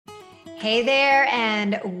Hey there,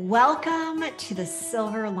 and welcome to the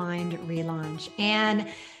Silver Lined Relaunch. And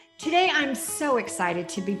today I'm so excited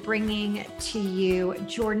to be bringing to you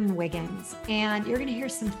Jordin Wiggins. And you're going to hear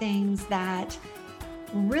some things that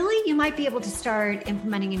really you might be able to start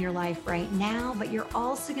implementing in your life right now, but you're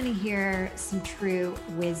also going to hear some true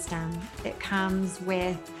wisdom that comes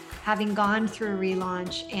with having gone through a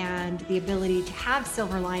relaunch and the ability to have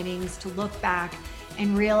silver linings, to look back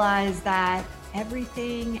and realize that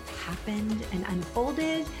everything happened and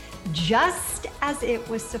unfolded just as it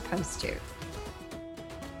was supposed to.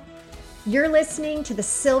 You're listening to the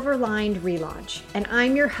Silver Lined Relaunch, and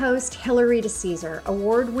I'm your host, Hillary DeCesar,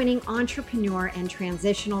 award-winning entrepreneur and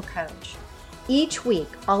transitional coach. Each week,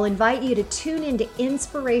 I'll invite you to tune into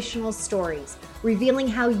inspirational stories, revealing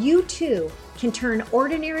how you too can turn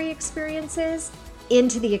ordinary experiences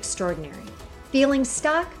into the extraordinary. Feeling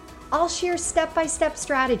stuck? I'll share step-by-step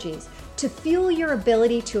strategies to fuel your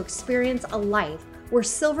ability to experience a life where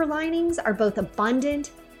silver linings are both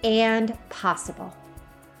abundant and possible.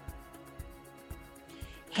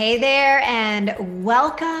 Hey there, and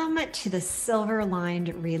welcome to the Silver Lined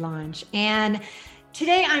Relaunch. And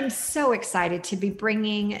today I'm so excited to be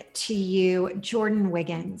bringing to you Jordin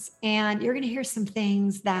Wiggins. And you're going to hear some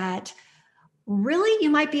things that really you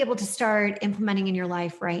might be able to start implementing in your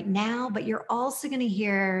life right now, but you're also going to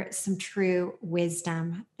hear some true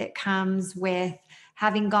wisdom that comes with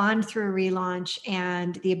having gone through a relaunch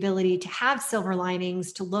and the ability to have silver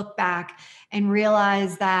linings, to look back and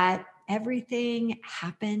realize that everything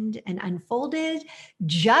happened and unfolded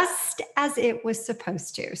just as it was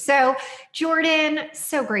supposed to. So, Jordin,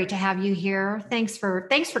 so great to have you here. Thanks for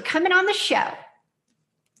coming on the show.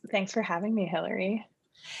 Thanks for having me, Hillary.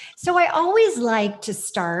 So I always like to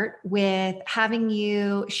start with having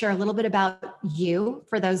you share a little bit about you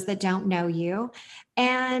for those that don't know you,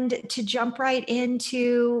 and to jump right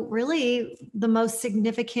into really the most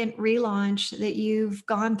significant relaunch that you've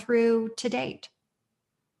gone through to date.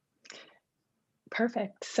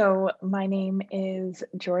 Perfect. So my name is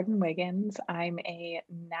Jordin Wiggins. I'm a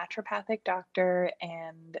naturopathic doctor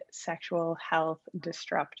and sexual health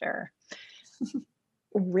disruptor.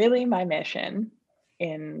 Really, my mission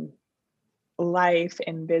in life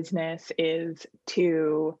and business is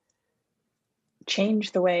to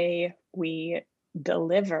change the way we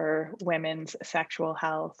deliver women's sexual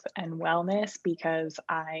health and wellness, because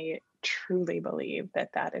I truly believe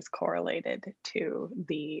that that is correlated to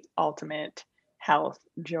the ultimate health,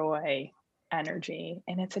 joy, energy.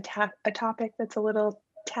 And it's a topic that's a little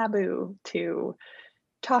taboo to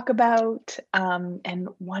talk about, and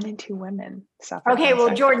 1 in 2 women suffer. Okay,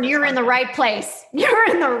 well, Jordin, you're in the right place.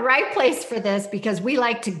 You're in the right place for this, because we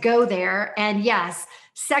like to go there. And yes,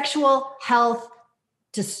 sexual health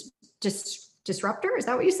disruptor. Is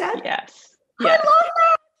that what you said? Yes. I love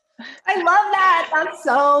that. I love that. That's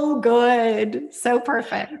so good. So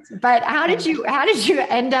perfect. But how'd you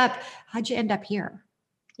end up here?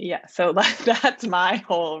 Yeah. So that's my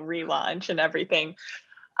whole relaunch and everything.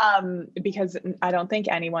 Because I don't think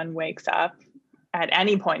anyone wakes up at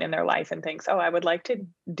any point in their life and thinks, oh, I would like to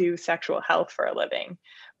do sexual health for a living,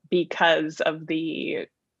 because of the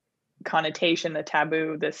connotation, the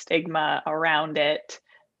taboo, the stigma around it.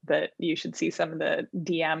 That you should see some of the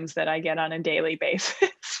DMs that I get on a daily basis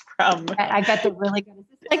from. I bet they're really good. Is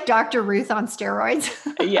this like Dr. Ruth on steroids?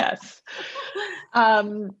 Yes.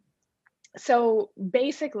 So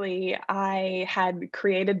basically, I had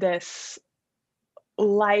created this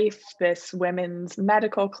women's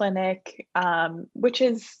medical clinic, which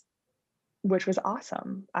was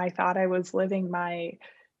awesome. I thought I was living my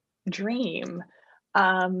dream.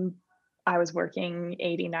 I was working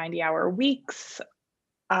 80, 90-hour weeks.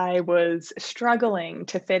 I was struggling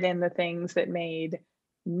to fit in the things that made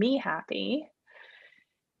me happy.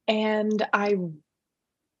 And I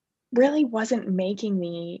really wasn't making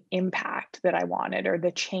the impact that I wanted, or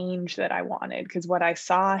the change that I wanted, because what I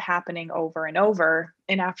saw happening over and over,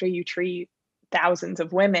 and after you treat thousands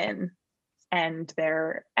of women and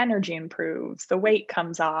their energy improves, the weight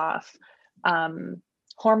comes off,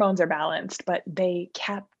 hormones are balanced, but they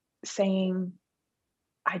kept saying,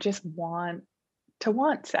 I just want to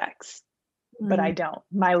want sex, but I don't.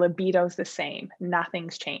 My libido's the same.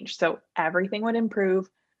 Nothing's changed. So everything would improve,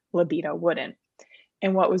 libido wouldn't.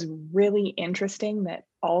 And what was really interesting that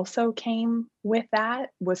also came with that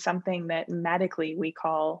was something that medically we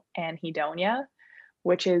call anhedonia,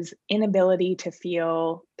 which is inability to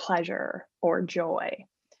feel pleasure or joy.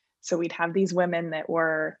 So we'd have these women that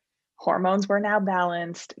hormones were now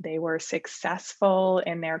balanced, they were successful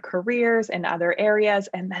in their careers and other areas,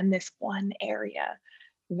 and then this one area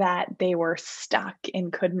that they were stuck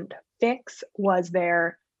and couldn't fix was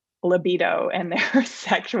their libido and their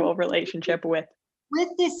sexual relationship with. With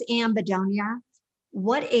this ambidonia,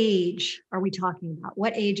 what age are we talking about?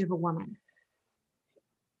 What age of a woman?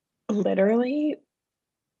 Literally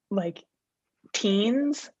like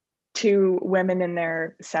teens to women in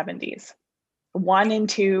their 70s. 1 in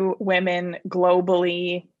 2 women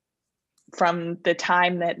globally from the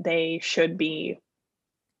time that they should be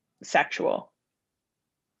sexual.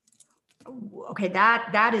 Okay,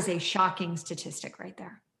 that is a shocking statistic right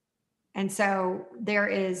there. And so there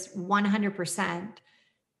is 100%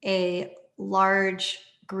 a large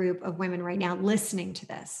group of women right now listening to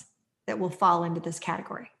this that will fall into this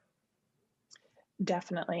category.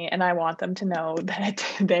 Definitely. And I want them to know that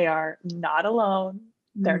they are not alone.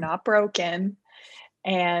 They're not broken.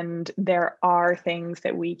 And there are things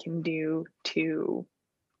that we can do to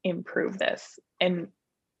improve this. And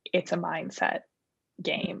it's a mindset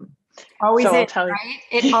game. Always So is, I'll tell you. right?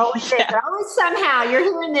 It always is. Always somehow you're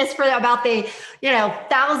hearing this for about the,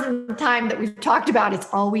 1,000th time that we've talked about. It's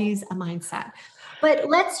always a mindset. But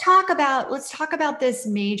let's talk about this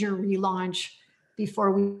major relaunch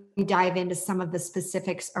before we dive into some of the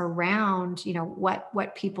specifics around,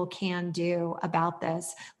 what people can do about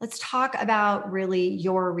this. Let's talk about really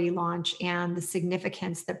your relaunch and the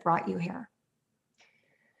significance that brought you here.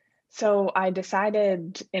 So I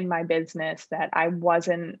decided in my business that I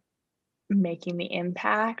wasn't making the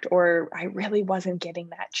impact, or I really wasn't getting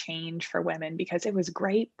that change for women, because it was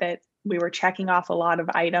great that we were checking off a lot of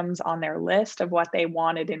items on their list of what they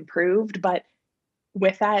wanted improved. But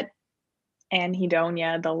with that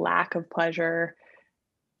anhedonia, the lack of pleasure,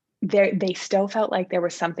 they still felt like there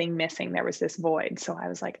was something missing. There was this void. So I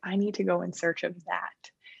was like, I need to go in search of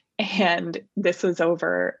that. And this was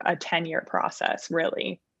over a 10-year process,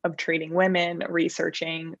 really, of treating women,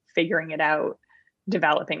 researching, figuring it out,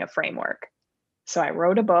 developing a framework. So I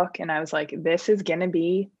wrote a book and I was like, this is going to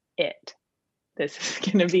be it. This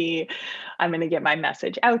is going to be, I'm going to get my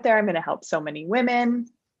message out there. I'm going to help so many women.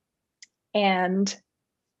 And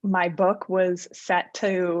my book was set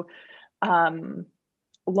to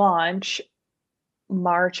launch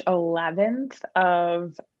March 11th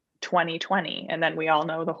of 2020. And then we all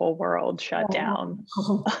know the whole world shut down.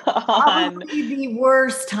 Probably the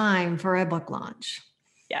worst time for a book launch.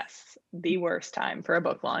 Yes, the worst time for a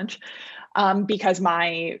book launch, because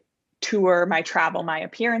my tour, my travel, my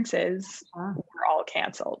appearances were all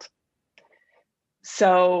canceled.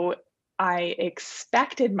 So I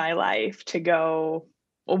expected my life to go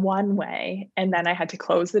one way, and then I had to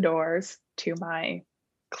close the doors to my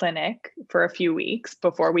clinic for a few weeks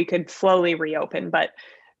before we could slowly reopen. But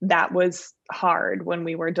that was hard when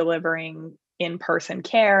we were delivering in-person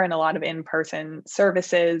care and a lot of in-person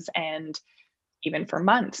services. And even for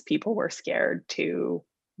months, people were scared to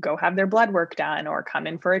go have their blood work done or come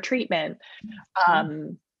in for a treatment.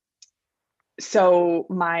 So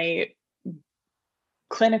my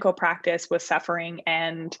clinical practice was suffering,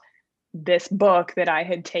 and this book that I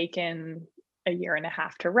had taken a year and a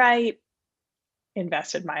half to write,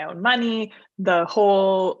 invested my own money, the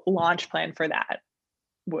whole launch plan for that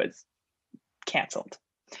was canceled.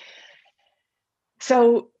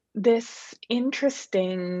 So this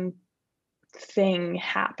interesting thing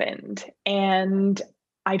happened, and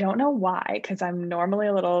I don't know why, because I'm normally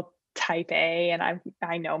a little type A, and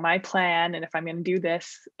I know my plan, and if I'm going to do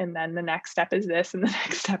this, and then the next step is this, and the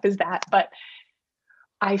next step is that. But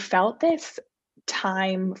I felt this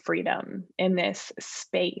time freedom in this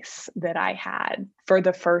space that I had for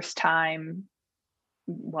the first time,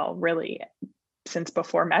 well, really since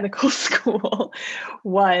before medical school,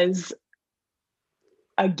 was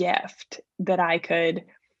a gift that I could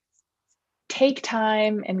take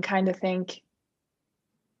time and kind of think,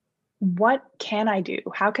 what can I do?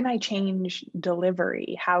 How can I change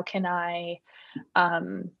delivery? How can I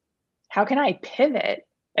pivot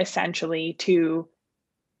essentially to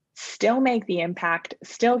still make the impact,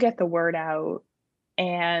 still get the word out,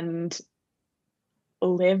 and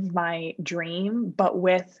live my dream, but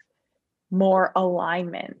with more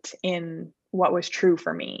alignment in what was true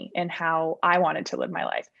for me and how I wanted to live my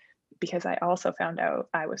life? Because I also found out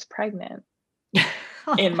I was pregnant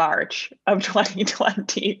in March of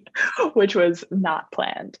 2020, which was not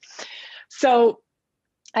planned. So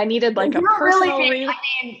I needed like a personal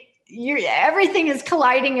everything is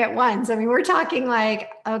colliding at once. I mean, we're talking like,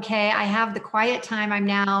 okay, I have the quiet time. I'm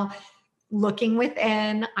now looking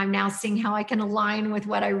within. I'm now seeing how I can align with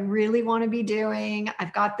what I really want to be doing.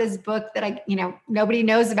 I've got this book that nobody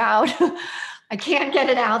knows about. I can't get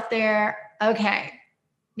it out there. Okay.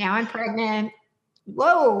 Now I'm pregnant.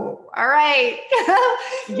 Whoa. All right.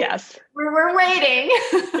 Yes. We're waiting.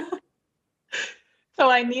 So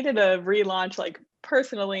I needed a relaunch like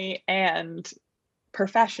personally and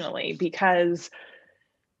professionally, because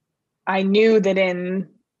I knew that in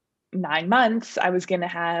 9 months I was going to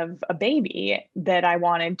have a baby that I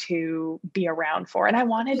wanted to be around for, and I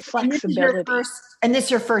wanted And this is your flexibility. first, and this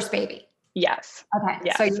is your first baby. Yes. Okay.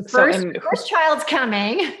 So Yes. your So, first, and first child's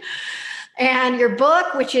coming, and your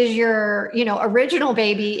book, which is your, original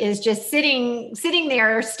baby, is just sitting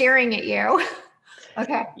there staring at you.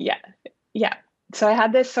 Okay. yeah, yeah. So I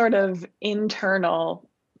had this sort of internal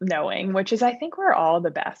knowing, which is, I think, where all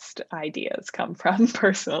the best ideas come from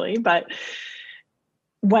personally. But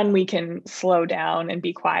when we can slow down and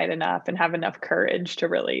be quiet enough and have enough courage to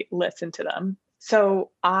really listen to them.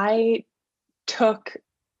 So I took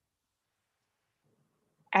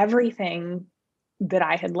everything that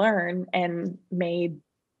I had learned and made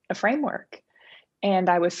a framework. And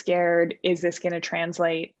I was scared, is this going to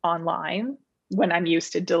translate online when I'm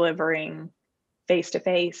used to delivering face to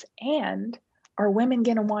face? And are women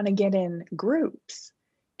going to want to get in groups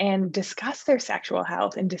and discuss their sexual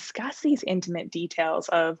health and discuss these intimate details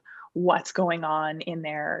of what's going on in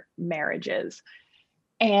their marriages?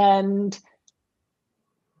 And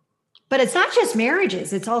But it's not just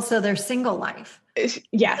marriages, it's also their single life.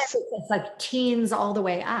 yes. It's like teens all the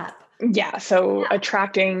way up. Yeah. So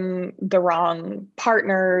attracting the wrong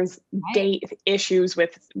partners, Right. date issues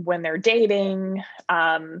with when they're dating,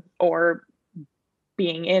 or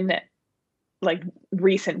being in like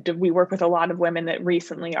we work with a lot of women that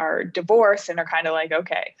recently are divorced and are kind of like,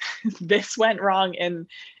 okay, this went wrong in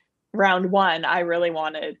round one. I really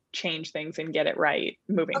want to change things and get it right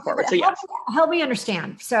moving forward. So yes. Help me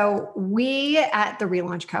understand. So we at the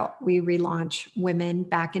Relaunch Co, we relaunch women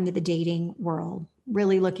back into the dating world,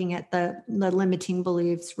 really looking at the limiting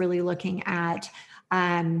beliefs, really looking at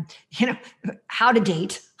how to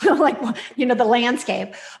date, like, the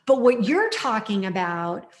landscape. But what you're talking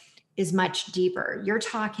about is much deeper. You're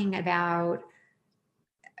talking about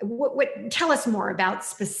what tell us more about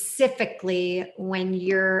specifically when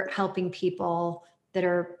you're helping people that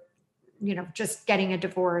are just getting a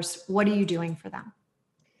divorce. What are you doing for them?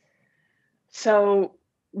 So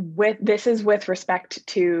this is with respect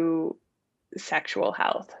to sexual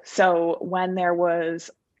health. So when there was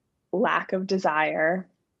lack of desire,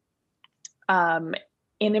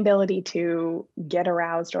 inability to get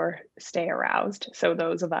aroused or stay aroused. So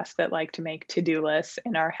those of us that like to make to-do lists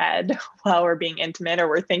in our head while we're being intimate or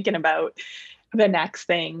we're thinking about the next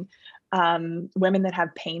thing, women that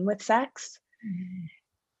have pain with sex.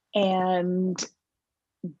 And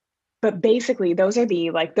but basically those are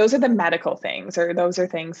the medical things, or those are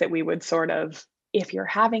things that we would sort of, if you're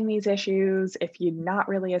having these issues, if you're not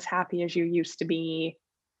really as happy as you used to be,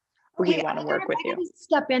 we want to work with you.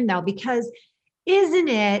 Step in though, because isn't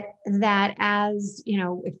it that as,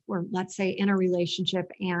 if we're, let's say, in a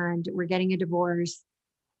relationship and we're getting a divorce,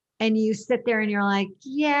 and you sit there and you're like,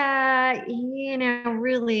 yeah,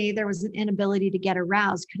 really, there was an inability to get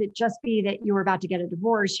aroused. Could it just be that you were about to get a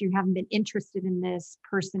divorce? You haven't been interested in this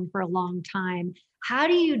person for a long time. How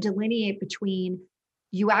do you delineate between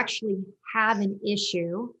you actually have an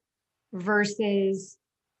issue versus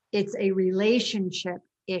it's a relationship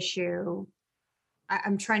issue?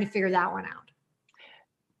 I'm trying to figure that one out.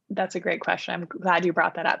 That's a great question. I'm glad you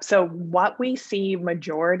brought that up. So what we see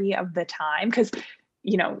majority of the time, because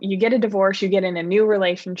you get a divorce, you get in a new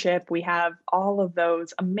relationship, we have all of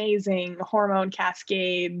those amazing hormone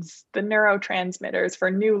cascades, the neurotransmitters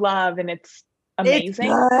for new love, and it's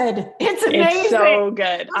amazing. It's good. It's amazing. It's so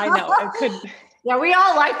good. I know. It could. Yeah, we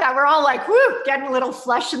all like that. We're all like, whoo, getting a little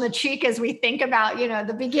flush in the cheek as we think about,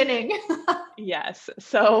 the beginning. Yes.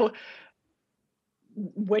 So,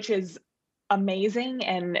 which is amazing,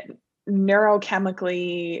 and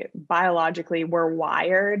neurochemically, biologically, we're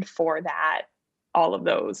wired for that, all of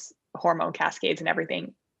those hormone cascades and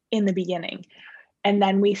everything in the beginning. And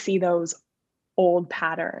then we see those old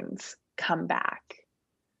patterns come back.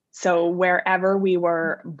 So wherever we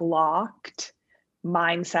were blocked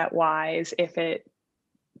mindset wise,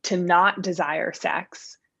 to not desire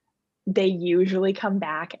sex, they usually come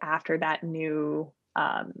back after that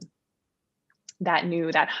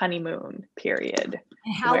honeymoon period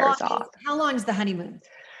wears off. How long is the honeymoon?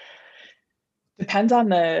 Depends on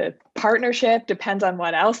the partnership, depends on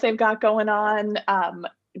what else they've got going on.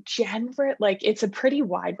 It's a pretty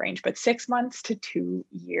wide range, but 6 months to 2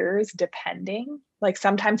 years, depending. Like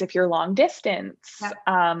sometimes if you're long distance,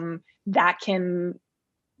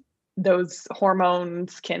 those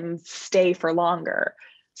hormones can stay for longer.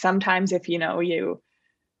 Sometimes if you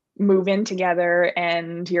move in together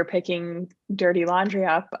and you're picking dirty laundry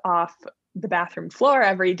up off the bathroom floor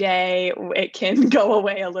every day, it can go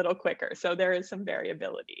away a little quicker. So there is some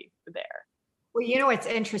variability there. Well, you know what's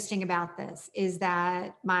interesting about this is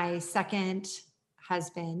that my second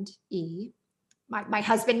husband, my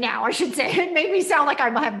husband now, I should say, it made me sound like I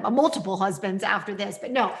have multiple husbands after this,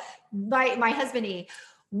 but no, my husband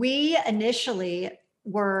we initially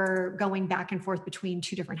were going back and forth between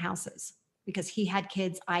two different houses because he had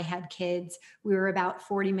kids, I had kids. We were about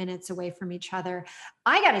 40 minutes away from each other.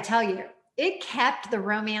 I got to tell you, it kept the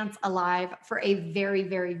romance alive for a very,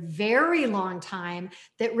 very, very long time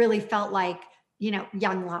that really felt like,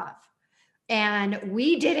 young love. And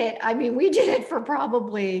we did it. I mean, we did it for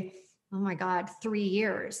probably, oh my God, 3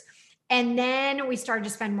 years. And then we started to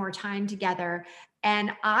spend more time together.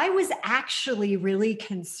 And I was actually really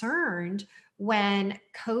concerned when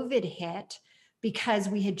COVID hit because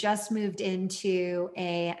we had just moved into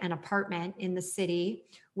an apartment in the city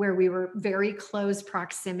where we were very close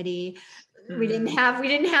proximity. We didn't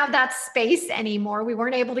have that space anymore. We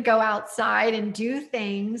weren't able to go outside and do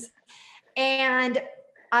things. And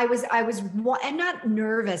I'm not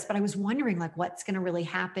nervous, but I was wondering like what's going to really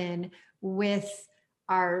happen with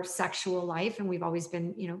our sexual life. And we've always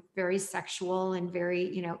been, very sexual and very,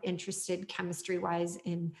 interested chemistry wise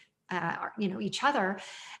in, each other.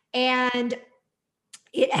 And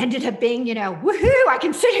it ended up being, woohoo, I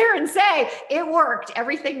can sit here and say it worked.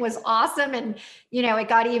 Everything was awesome. And, it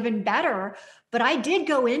got even better. But I did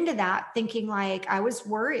go into that thinking like, I was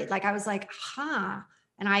worried. Like, I was like,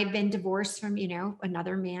 and I'd been divorced from,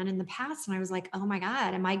 another man in the past. And I was like, oh my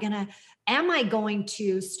God, am I going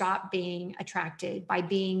to stop being attracted by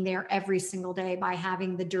being there every single day, by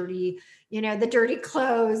having the dirty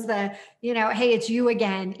clothes, hey, it's you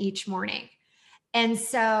again each morning. And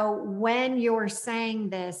so when you're saying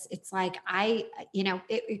this, it's like,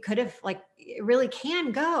 it could have like, it really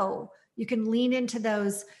can go. You can lean into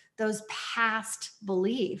those past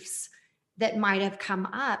beliefs that might have come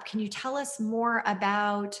up. Can you tell us more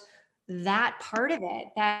about that part of it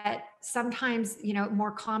that sometimes,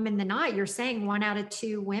 more common than not, you're saying 1 out of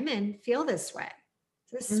 2 women feel this way.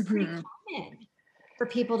 So this is pretty common for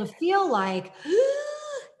people to feel like,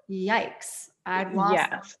 yikes, I've lost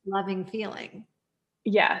that loving feeling.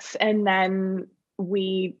 Yes. And then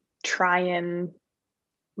we try and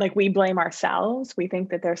we blame ourselves. We think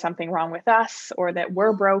that there's something wrong with us or that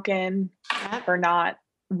we're broken for not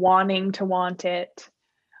wanting to want it.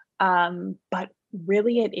 But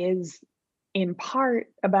really it is in part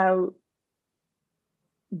about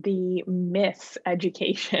the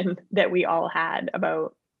miseducation that we all had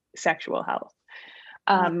about sexual health.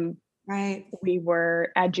 Right. We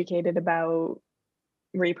were educated about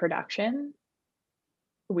reproduction.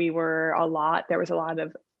 There was a lot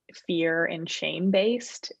of fear and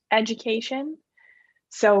shame-based education.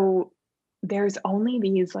 So there's only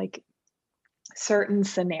these certain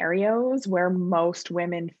scenarios where most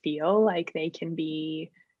women feel like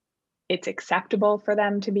it's acceptable for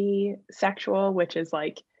them to be sexual, which is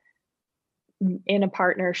in a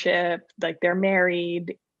partnership, they're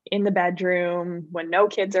married, in the bedroom, when no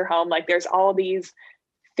kids are home. There's all these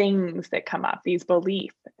things that come up, these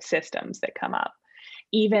belief systems that come up,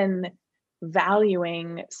 even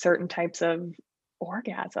valuing certain types of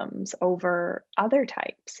orgasms over other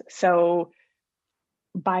types. So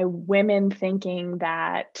by women thinking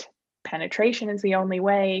that penetration is the only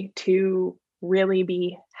way to really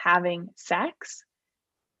be having sex,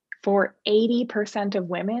 for 80% of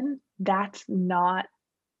women, that's not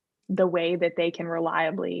the way that they can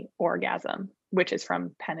reliably orgasm, which is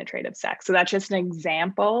from penetrative sex. So that's just an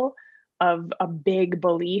example of a big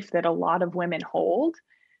belief that a lot of women hold,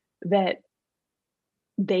 that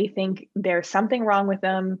they think there's something wrong with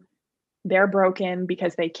them, they're broken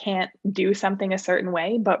because they can't do something a certain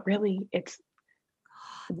way, but really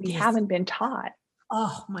we haven't been taught.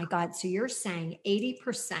 Oh my God. So you're saying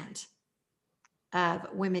 80% of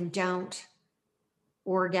women don't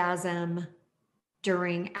orgasm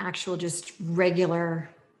during actual just regular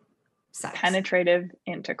sex. Penetrative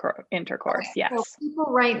intercourse, okay. Yes. So people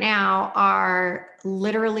right now are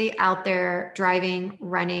literally out there driving,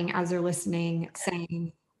 running as they're listening,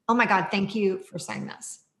 saying, oh my God, thank you for saying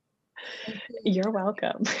this. You're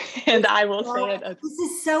welcome. And I will say it. This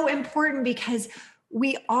is so important because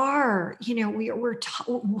we are,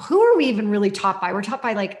 who are we even really taught by? We're taught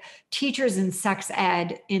by teachers in sex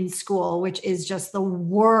ed in school, which is just the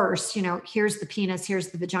worst. Here's the penis, here's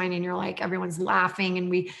the vagina, and you're everyone's laughing.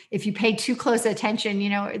 And if you pay too close attention,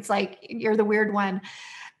 it's you're the weird one.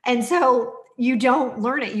 And so you don't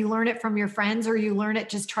learn it. You learn it from your friends, or you learn it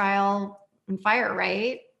just trial and fire,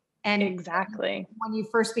 right? And exactly. When you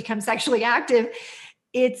first become sexually active,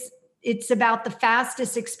 it's about the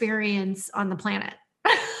fastest experience on the planet.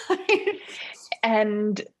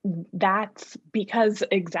 And that's because,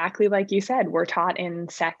 exactly like you said, we're taught in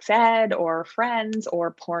sex ed or friends,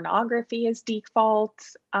 or pornography is default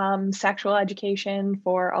sexual education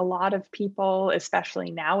for a lot of people, especially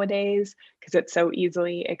nowadays, because it's so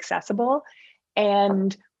easily accessible.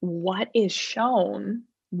 And what is shown,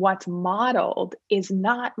 what's modeled, is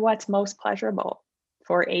not what's most pleasurable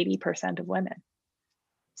for 80% of women.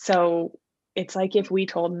 So it's like if we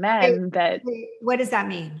told men that. What does that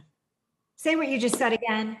mean? Say what you just said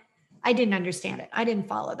again. I didn't understand it. I didn't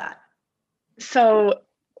follow that. So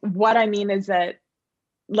what I mean is that,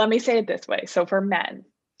 let me say it this way. So for men,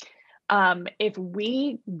 if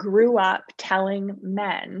we grew up telling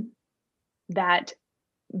men that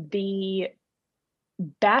the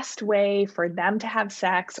best way for them to have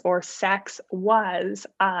sex, or sex, was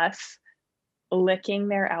us licking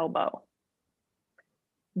their elbow,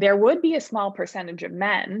 there would be a small percentage of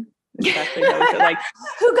men, especially those that like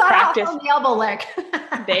who got practice off on the elbow lick.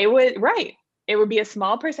 they would, right. It would be a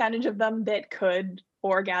small percentage of them that could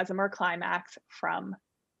orgasm or climax from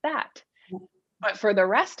that. But for the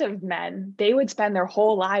rest of men, they would spend their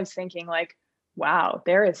whole lives thinking like, wow,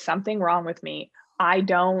 there is something wrong with me. I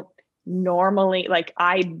don't normally,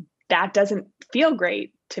 that doesn't feel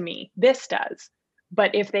great to me. This does.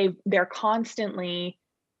 But if they're constantly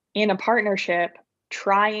in a partnership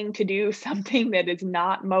trying to do something that is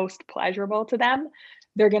not most pleasurable to them,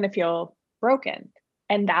 they're going to feel broken.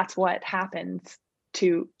 And that's what happens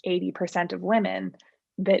to 80% of women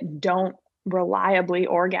that don't reliably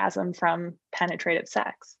orgasm from penetrative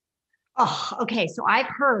sex. Oh, okay. So I've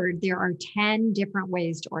heard there are 10 different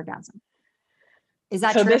ways to orgasm. Is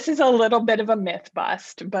that so true? This is a little bit of a myth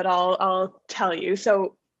bust, but I'll tell you.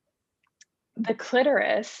 So the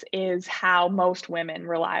clitoris is how most women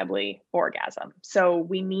reliably orgasm. So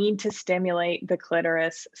we need to stimulate the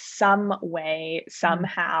clitoris some way,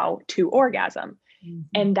 somehow, to orgasm. Mm-hmm.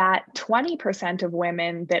 And that 20% of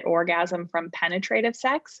women that orgasm from penetrative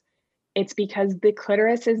sex, it's because the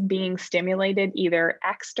clitoris is being stimulated either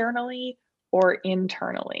externally or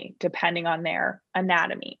internally, depending on their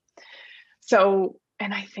anatomy. So,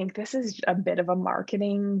 and I think this is a bit of a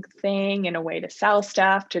marketing thing and a way to sell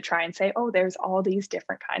stuff, to try and say, oh, there's all these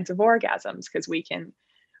different kinds of orgasms, because we can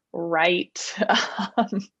write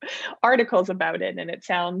articles about it and it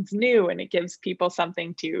sounds new and it gives people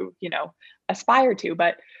something to, aspire to.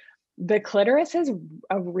 But the clitoris is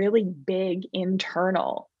a really big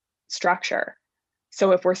internal structure.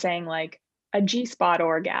 So if we're saying like a G-spot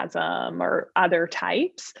orgasm or other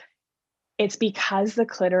types, it's because the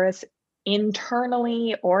clitoris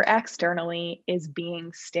internally or externally is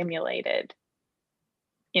being stimulated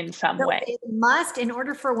in some way. It must, in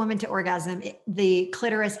order for a woman to orgasm, the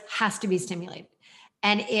clitoris has to be stimulated.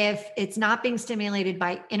 And if it's not being stimulated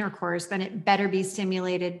by intercourse, then it better be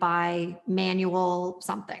stimulated by manual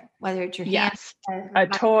something, whether it's your hand. Yes, a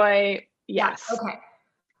toy. Yes. Yeah.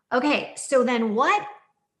 Okay. So then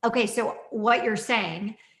so what you're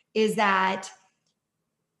saying is that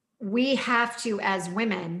we have to, as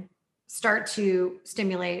women, start to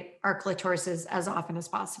stimulate our clitorises as often as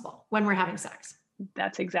possible when we're having sex.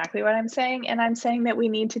 That's exactly what I'm saying. And I'm saying that we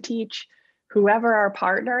need to teach whoever our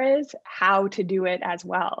partner is how to do it as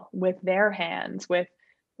well, with their hands, with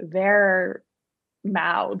their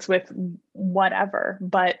mouths, with whatever.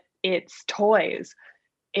 But it's toys.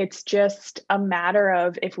 It's just a matter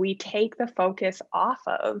of, if we take the focus off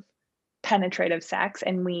of penetrative sex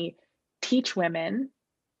and we teach women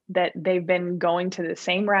that they've been going to the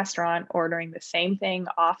same restaurant, ordering the same thing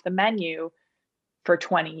off the menu for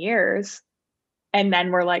 20 years, and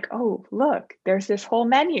then we're like, oh, look, there's this whole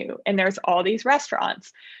menu and there's all these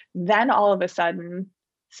restaurants, then all of a sudden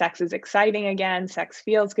sex is exciting again, sex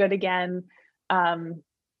feels good again.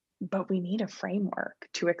 But we need a framework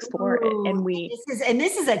to explore it. And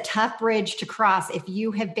this is a tough bridge to cross if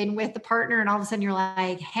you have been with a partner and all of a sudden you're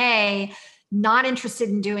like, hey, not interested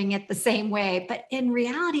in doing it the same way. But in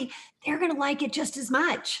reality, they're going to like it just as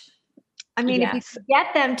much. I mean, yes. If you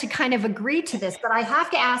get them to kind of agree to this, but I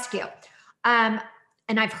have to ask you, and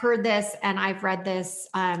I've heard this and I've read this,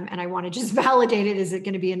 and I want to just validate it. Is it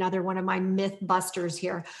going to be another one of my myth busters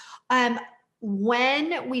here?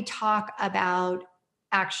 When we talk about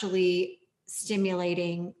actually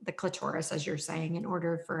stimulating the clitoris, as you're saying, in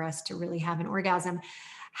order for us to really have an orgasm,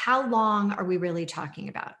 how long are we really talking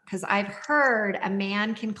about? Because I've heard a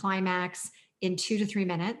man can climax in 2 to 3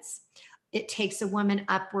 minutes. It takes a woman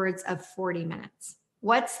upwards of 40 minutes.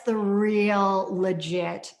 What's the real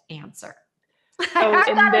legit answer?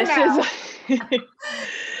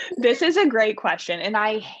 This is a great question. And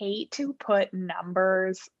I hate to put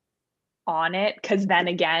numbers on it, because then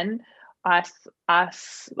again,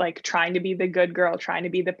 us like trying to be the good girl, trying to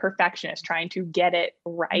be the perfectionist, trying to get it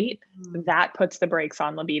right, Mm-hmm. that puts the brakes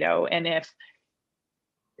on libido. And if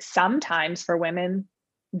sometimes for women,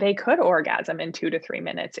 they could orgasm in 2 to 3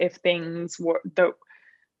 minutes if things were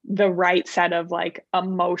the right set of like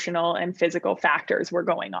emotional and physical factors were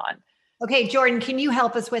going on. Okay, Jordin, can you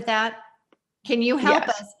help us with that? Can you help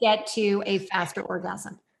Yes. us get to a faster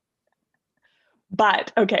orgasm?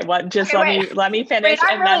 But okay, well, just Okay, let me wait, finish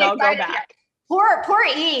I'm and then really I'll go excited here. back. Poor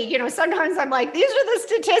E, sometimes I'm like, these are the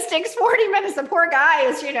statistics, 40 minutes. The poor guy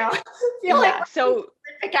is, feel like Yeah. So,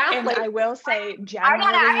 Olympic and athlete. I will say I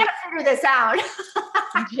gotta figure this out.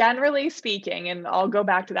 generally speaking, and I'll go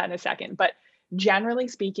back to that in a second, but generally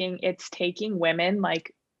speaking, it's taking women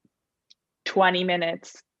like 20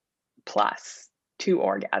 minutes plus to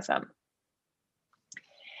orgasm.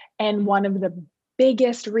 And one of the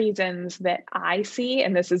biggest reasons that I see,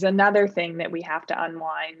 and this is another thing that we have to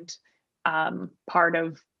unwind, part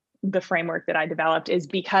of the framework that I developed, is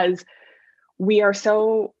because we are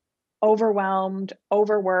so overwhelmed,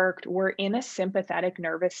 overworked, we're in a sympathetic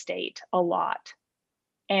nervous state a lot.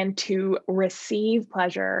 And to receive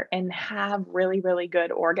pleasure and have really, really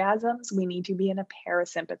good orgasms, we need to be in a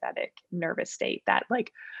parasympathetic nervous state, that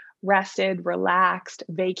like rested, relaxed,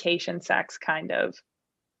 vacation sex kind of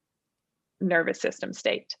nervous system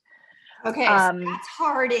state. Okay, so that's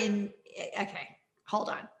hard okay, hold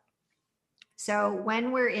on. So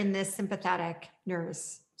when we're in this sympathetic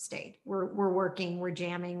nervous state, we're working, we're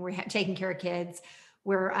jamming, we're taking care of kids,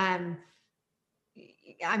 we're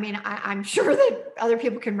I'm sure that other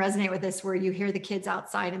people can resonate with this, where you hear the kids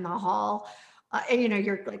outside in the hall, and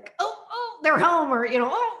you're like, oh, they're home, or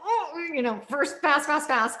first,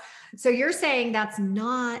 fast. So you're saying that's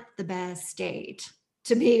not the best state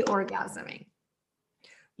to be orgasming.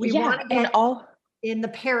 We want to and get all in the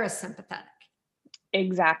parasympathetic.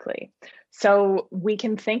 exactly. So we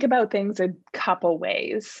can think about things a couple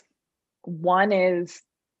ways. One is,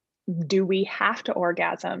 do we have to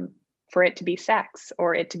orgasm for it to be sex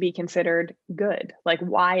or it to be considered good? Like,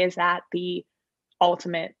 why is that the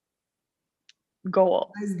ultimate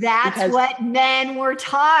goal? That's Because what men were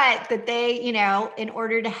taught, that they, in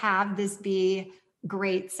order to have this be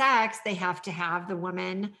great sex, they have to have the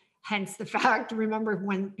woman. Hence the fact, remember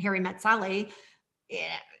when Harry met Sally,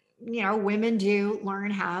 women do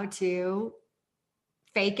learn how to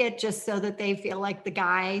fake it just so that they feel like the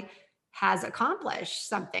guy has accomplished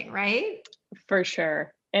something, right? for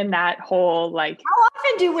sure. And that whole like, How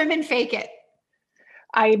often do women fake it?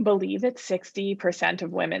 I believe it's 60%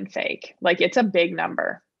 of women fake. Like, it's a big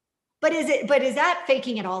number. But is that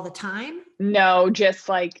faking it all the time? No, just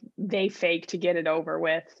like they fake to get it over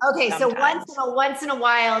with. Okay, so Sometimes. once in a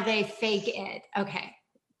while they fake it. Okay,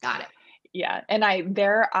 got it. Yeah. And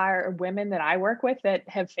there are women that I work with that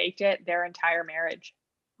have faked it their entire marriage.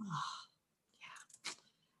 Oh, yeah.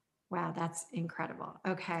 Wow, that's incredible.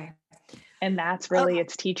 Okay. And that's really,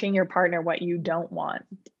 it's teaching your partner what you don't want.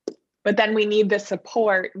 But then we need the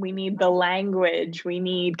support, we need the language,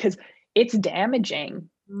 because it's damaging,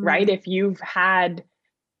 right? If you've had,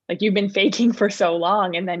 like, you've been faking for so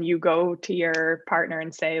long and then you go to your partner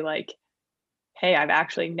and say like, hey, I've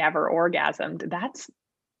actually never orgasmed.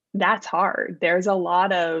 That's hard. There's a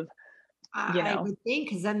lot of, I would think,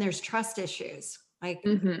 because then there's trust issues. Like,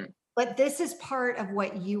 mhm. but this is part of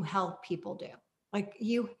what you help people do. Like,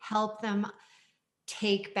 you help them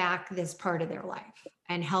take back this part of their life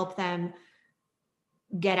and help them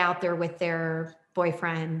get out there with their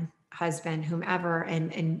boyfriend, husband, whomever,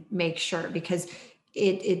 and make sure, because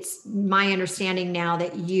it's my understanding now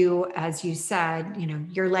that you, as you said,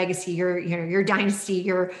 your legacy, your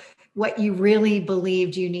dynasty, what you really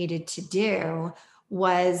believed you needed to do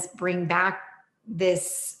was bring back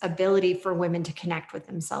this ability for women to connect with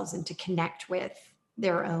themselves and to connect with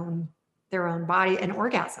their own body and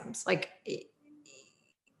orgasms. Like,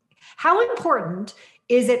 how important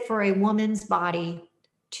is it for a woman's body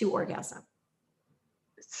to orgasm?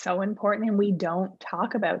 So important. And we don't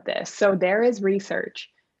talk about this. So there is research.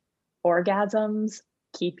 Orgasms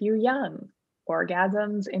keep you young.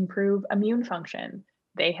 Orgasms improve immune function.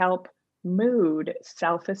 They help mood,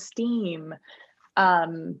 self-esteem.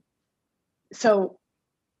 So,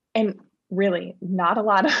 and really not a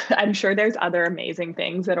lot of, I'm sure there's other amazing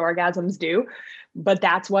things that orgasms do, but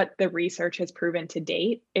that's what the research has proven to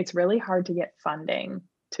date. It's really hard to get funding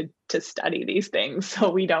to study these things. So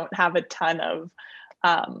we don't have a ton of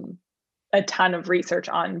research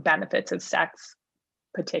on benefits of sex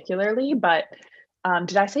particularly, but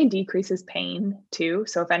did I say decreases pain too?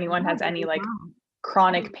 So if anyone has any like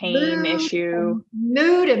chronic pain issue,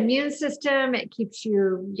 mood, immune system, it keeps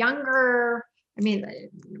you younger. I mean,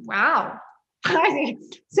 wow.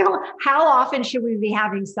 So how often should we be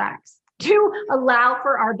having sex to allow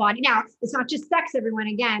for our body? Now, it's not just sex, everyone.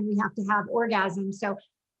 Again, we have to have orgasms. So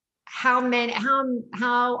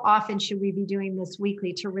how often should we be doing this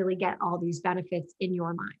weekly to really get all these benefits in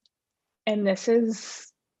your mind? And this is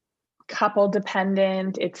couple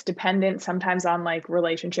dependent. It's dependent sometimes on like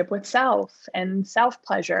relationship with self and self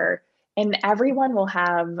pleasure. And everyone will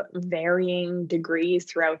have varying degrees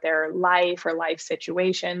throughout their life or life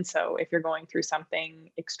situation. So if you're going through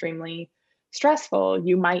something extremely stressful,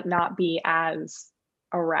 you might not be as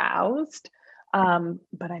aroused.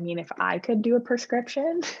 But I mean, if I could do a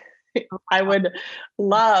prescription, I would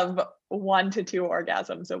love 1 to 2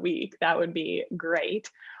 orgasms a week. That would be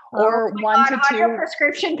great. Oh Or my one God, to on your two.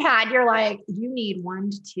 prescription pad, you're like, you need 1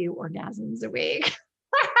 to 2 orgasms a week.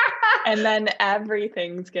 And then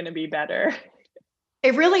everything's going to be better.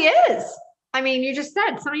 It really is. I mean, you just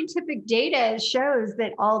said scientific data shows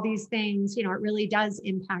that all these things, it really does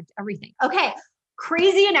impact everything. Okay,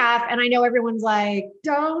 crazy enough. And I know everyone's like,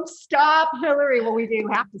 don't stop, Hillary. Well, we do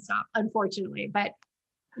have to stop, unfortunately, but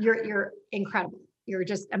you're incredible. You're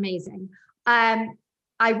just amazing.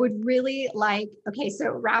 I would really like, okay,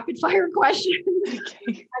 so rapid fire questions. Okay.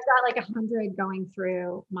 I've got like 100 going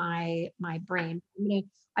through my brain.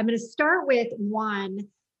 I'm gonna start with one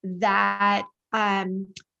that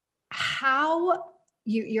how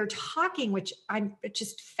you're talking, which I'm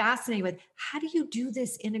just fascinated with. How do you do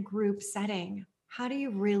this in a group setting? How do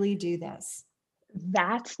you really do this?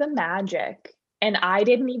 That's the magic. And I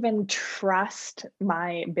didn't even trust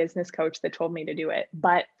my business coach that told me to do it,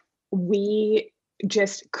 but we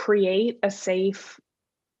just create a safe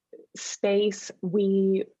space.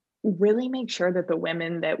 We really make sure that the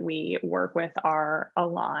women that we work with are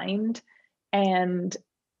aligned, and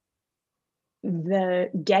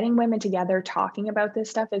the getting women together talking about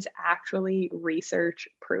this stuff is actually research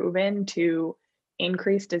proven to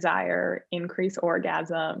increase desire, increase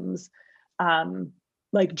orgasms,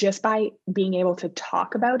 like just by being able to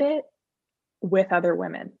talk about it with other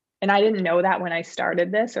women. And I didn't know that when I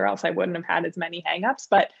started this, or else I wouldn't have had as many hangups,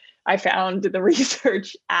 but I found the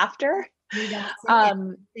research after.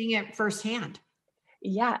 Seeing it firsthand.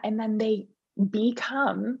 Yeah. And then they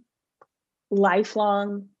become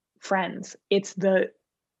lifelong friends. It's the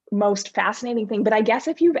most fascinating thing. But I guess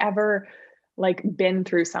if you've ever like been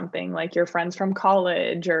through something like your friends from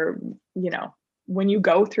college, or, when you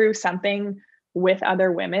go through something with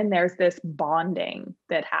other women, there's this bonding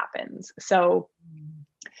that happens. So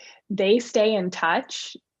they stay in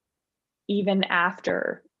touch even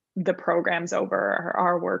after the program's over, or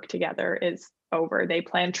our work together is over. They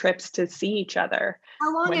plan trips to see each other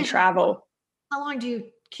when travel. How long do you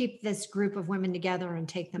keep this group of women together and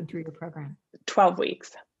take them through your program? 12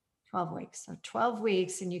 weeks. 12 weeks. So 12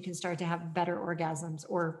 weeks, and you can start to have better orgasms,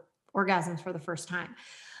 or orgasms for the first time.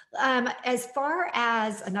 As far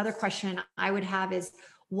as another question I would have is,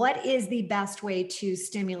 what is the best way to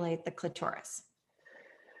stimulate the clitoris?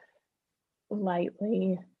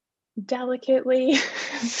 Lightly, delicately.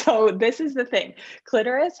 So this is the thing.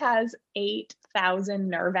 Clitoris has 8,000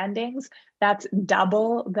 nerve endings. That's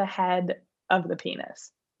double the head of the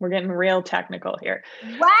penis. We're getting real technical here.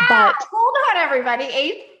 Wow. But hold on, everybody.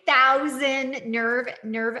 8,000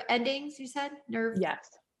 nerve endings, you said? Nerve? Yes.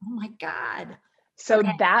 Oh my God. So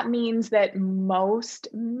that means that most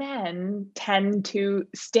men tend to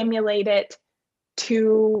stimulate it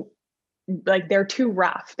like they're too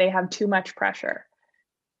rough. They have too much pressure.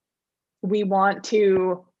 We want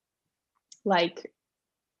to like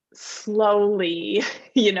slowly,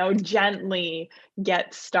 gently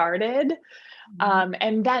get started,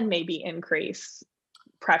 and then maybe increase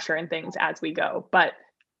pressure and things as we go. But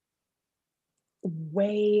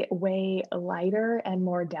way, way lighter and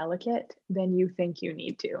more delicate than you think you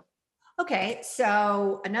need to. Okay,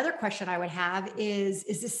 so another question I would have is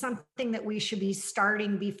this something that we should be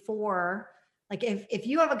starting before? Like if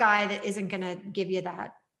you have a guy that isn't going to give you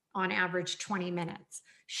that on average 20 minutes,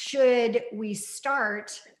 should we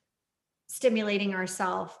start stimulating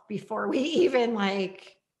ourselves before we even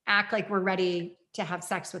like act like we're ready to have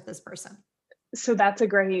sex with this person? So that's a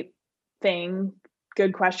great thing.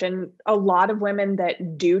 Good question. A lot of women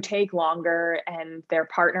that do take longer and their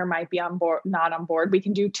partner might be on board, not on board, we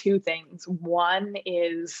can do 2 things. One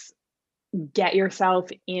is get yourself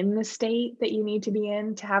in the state that you need to be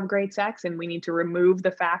in to have great sex. And we need to remove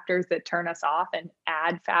the factors that turn us off and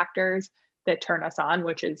add factors that turn us on,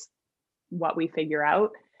 which is what we figure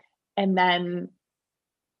out. And then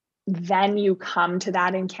you come to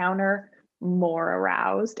that encounter more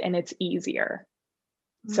aroused and it's easier.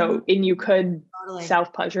 So, and you could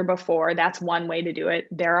self-pleasure before. That's one way to do it.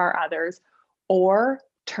 There are others. or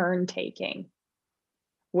turn taking,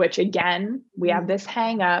 which again, we have this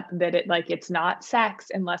hang up that it's not sex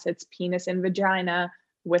unless it's penis and vagina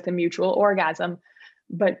with a mutual orgasm.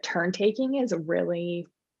 But turn taking is really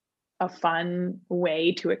a fun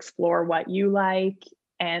way to explore what you like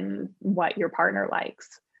and what your partner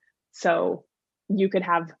likes. So you could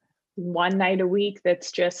have one night a week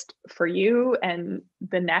that's just for you, and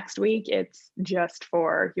the next week it's just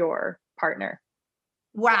for your partner.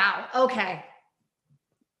 Wow. Okay.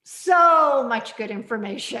 So much good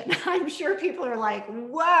information. I'm sure people are like,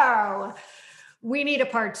 whoa, we need a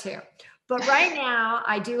part 2. But right now,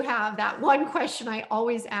 I do have that one question I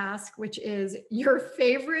always ask, which is your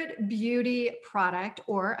favorite beauty product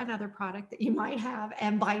or another product that you might have,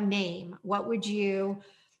 and by name. What would you,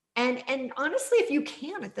 and honestly, if you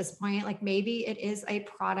can at this point, like maybe it is a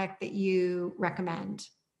product that you recommend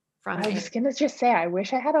from I was going to just say, I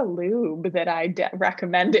wish I had a lube that I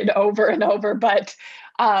recommended over and over, but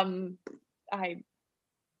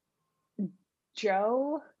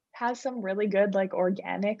Joe has some really good like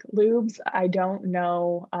organic lubes. I don't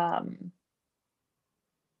know. I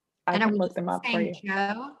can look them up for you.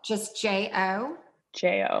 Joe, just J-O?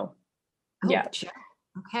 J-O. Yeah. Joe.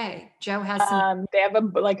 Okay. Joe has some. They have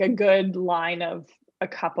a good line of a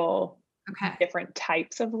couple different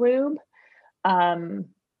types of lube.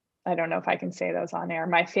 I don't know if I can say those on air.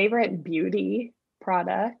 My favorite beauty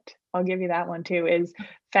product, I'll give you that one too, is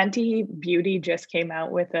Fenty Beauty just came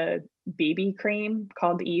out with a BB cream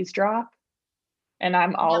called Eavesdrop. And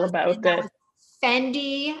I'm all about the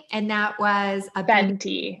Fendi, and that was a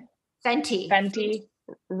Fenty.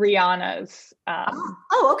 Rihanna's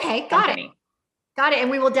okay. Got it.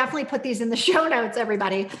 And we will definitely put these in the show notes,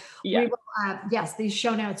 everybody. Yeah. We will, yes, these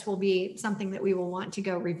show notes will be something that we will want to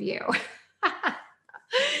go review.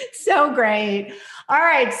 So great. All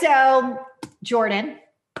right. So Jordin,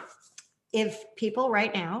 if people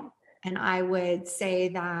right now, and I would say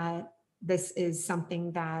that this is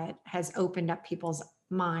something that has opened up people's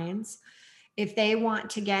minds, if they want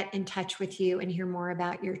to get in touch with you and hear more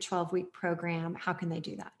about your 12-week program, how can they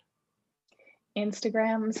do that?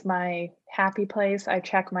 Instagram's my happy place. I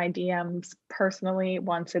check my DMs personally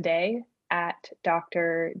once a day at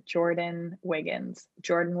Dr. Jordin Wiggins,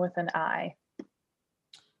 Jordin with an I.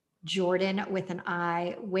 Jordin with an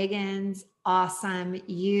I, Wiggins. Awesome.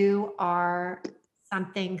 You are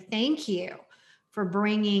something. Thank you for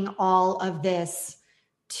bringing all of this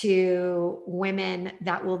to women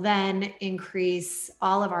that will then increase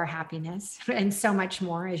all of our happiness and so much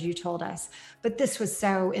more, as you told us. But this was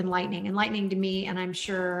so enlightening to me, and I'm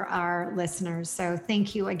sure our listeners. So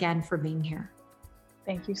thank you again for being here.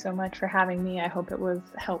 Thank you so much for having me. I hope it was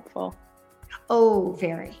helpful. Oh,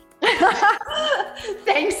 very.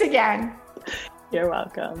 Thanks again. You're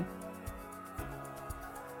welcome.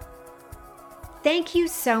 Thank you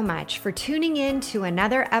so much for tuning in to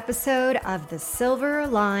another episode of the Silver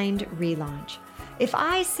Lined Relaunch. If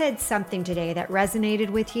I said something today that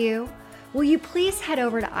resonated with you, will you please head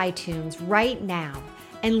over to iTunes right now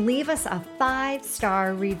and leave us a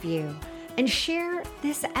 5-star review and share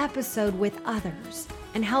this episode with others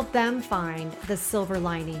and help them find the silver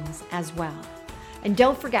linings as well. And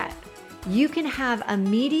don't forget, you can have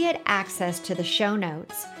immediate access to the show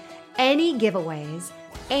notes, any giveaways,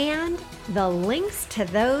 and the links to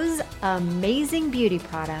those amazing beauty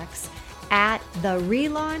products at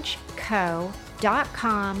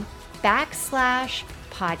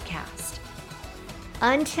therelaunchco.com/podcast.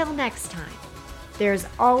 Until next time, there's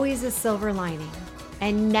always a silver lining,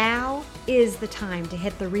 and now is the time to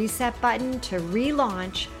hit the reset button to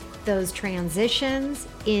relaunch those transitions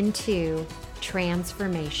into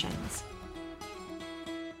transformations.